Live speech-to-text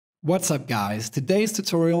What's up guys, today's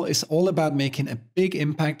tutorial is all about making a big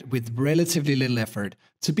impact with relatively little effort.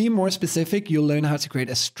 To be more specific, you'll learn how to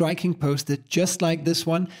create a striking poster just like this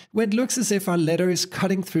one, where it looks as if our letter is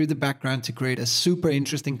cutting through the background to create a super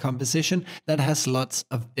interesting composition that has lots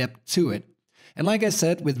of depth to it. And like I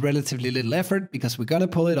said, with relatively little effort, because we're gonna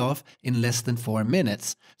pull it off in less than 4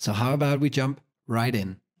 minutes. So how about we jump right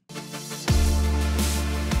in?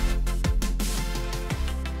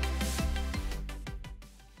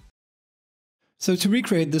 So to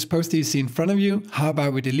recreate this poster you see in front of you, how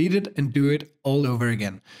about we delete it and do it all over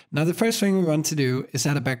again? Now the first thing we want to do is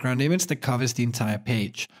add a background image that covers the entire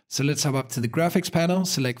page. So let's hop up to the graphics panel,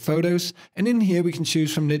 select photos, and in here we can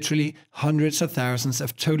choose from literally hundreds of thousands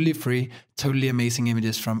of totally free, totally amazing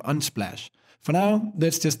images from Unsplash. For now,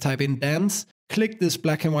 let's just type in dance, click this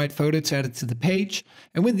black and white photo to add it to the page,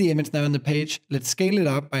 and with the image now on the page, let's scale it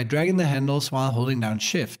up by dragging the handles while holding down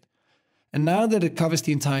Shift. And now that it covers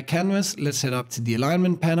the entire canvas, let's head up to the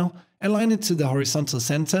alignment panel, align it to the horizontal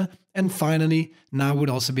center, and finally, now would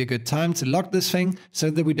also be a good time to lock this thing so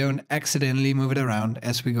that we don't accidentally move it around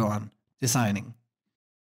as we go on designing.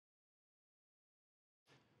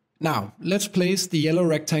 Now, let's place the yellow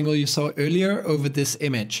rectangle you saw earlier over this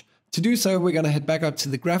image. To do so, we're going to head back up to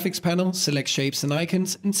the graphics panel, select shapes and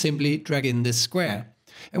icons, and simply drag in this square.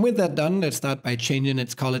 And with that done, let's start by changing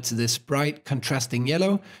its color to this bright contrasting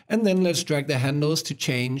yellow, and then let's drag the handles to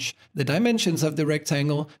change the dimensions of the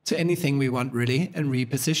rectangle to anything we want really and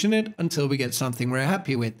reposition it until we get something we're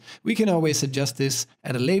happy with. We can always adjust this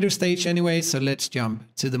at a later stage anyway, so let's jump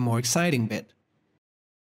to the more exciting bit.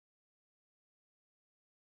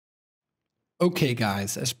 Okay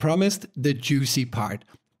guys, as promised, the juicy part.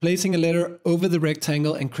 Placing a letter over the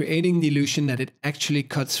rectangle and creating the illusion that it actually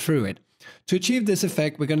cuts through it. To achieve this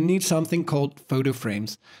effect, we're going to need something called photo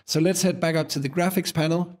frames. So let's head back up to the graphics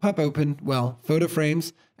panel, pop open, well, photo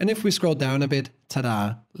frames, and if we scroll down a bit,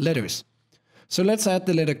 ta-da, letters. So let's add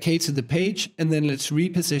the letter K to the page, and then let's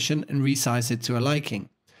reposition and resize it to our liking.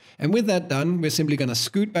 And with that done, we're simply going to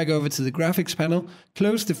scoot back over to the graphics panel,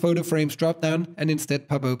 close the photo frames dropdown, and instead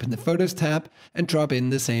pop open the photos tab and drop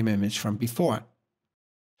in the same image from before.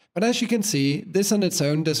 But as you can see, this on its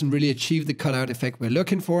own doesn't really achieve the cutout effect we're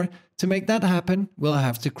looking for. To make that happen, we'll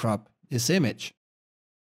have to crop this image.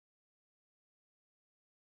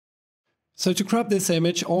 So to crop this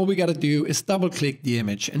image, all we gotta do is double click the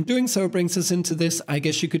image, and doing so brings us into this, I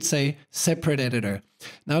guess you could say, separate editor.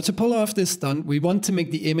 Now to pull off this stunt, we want to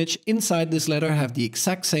make the image inside this letter have the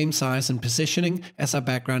exact same size and positioning as our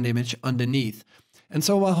background image underneath. And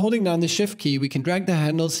so while holding down the Shift key, we can drag the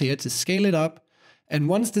handles here to scale it up. And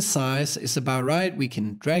once the size is about right, we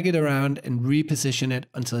can drag it around and reposition it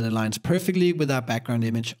until it aligns perfectly with our background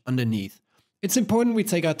image underneath. It's important we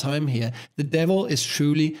take our time here. The devil is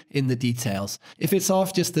truly in the details. If it's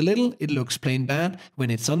off just a little, it looks plain bad. When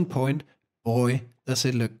it's on point, boy, does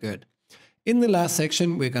it look good. In the last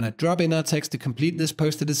section, we're going to drop in our text to complete this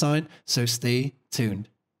poster design, so stay tuned.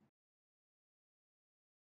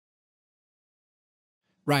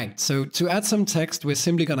 Right, so to add some text, we're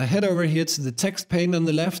simply going to head over here to the text pane on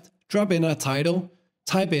the left, drop in our title,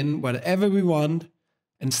 type in whatever we want,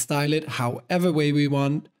 and style it however way we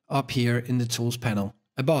want up here in the tools panel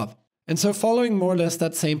above. And so following more or less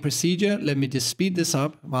that same procedure, let me just speed this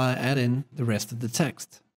up while I add in the rest of the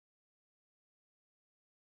text.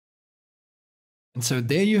 And so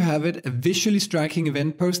there you have it, a visually striking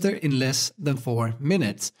event poster in less than 4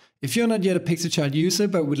 minutes. If you're not yet a Piktochart user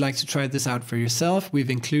but would like to try this out for yourself, we've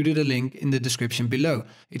included a link in the description below.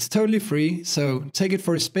 It's totally free, so take it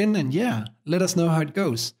for a spin and yeah, let us know how it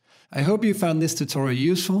goes. I hope you found this tutorial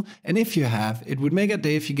useful, and if you have, it would make our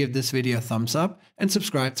day if you give this video a thumbs up and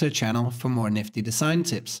subscribe to our channel for more nifty design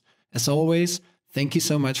tips. As always, thank you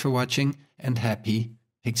so much for watching and happy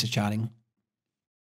Piktochart-ing.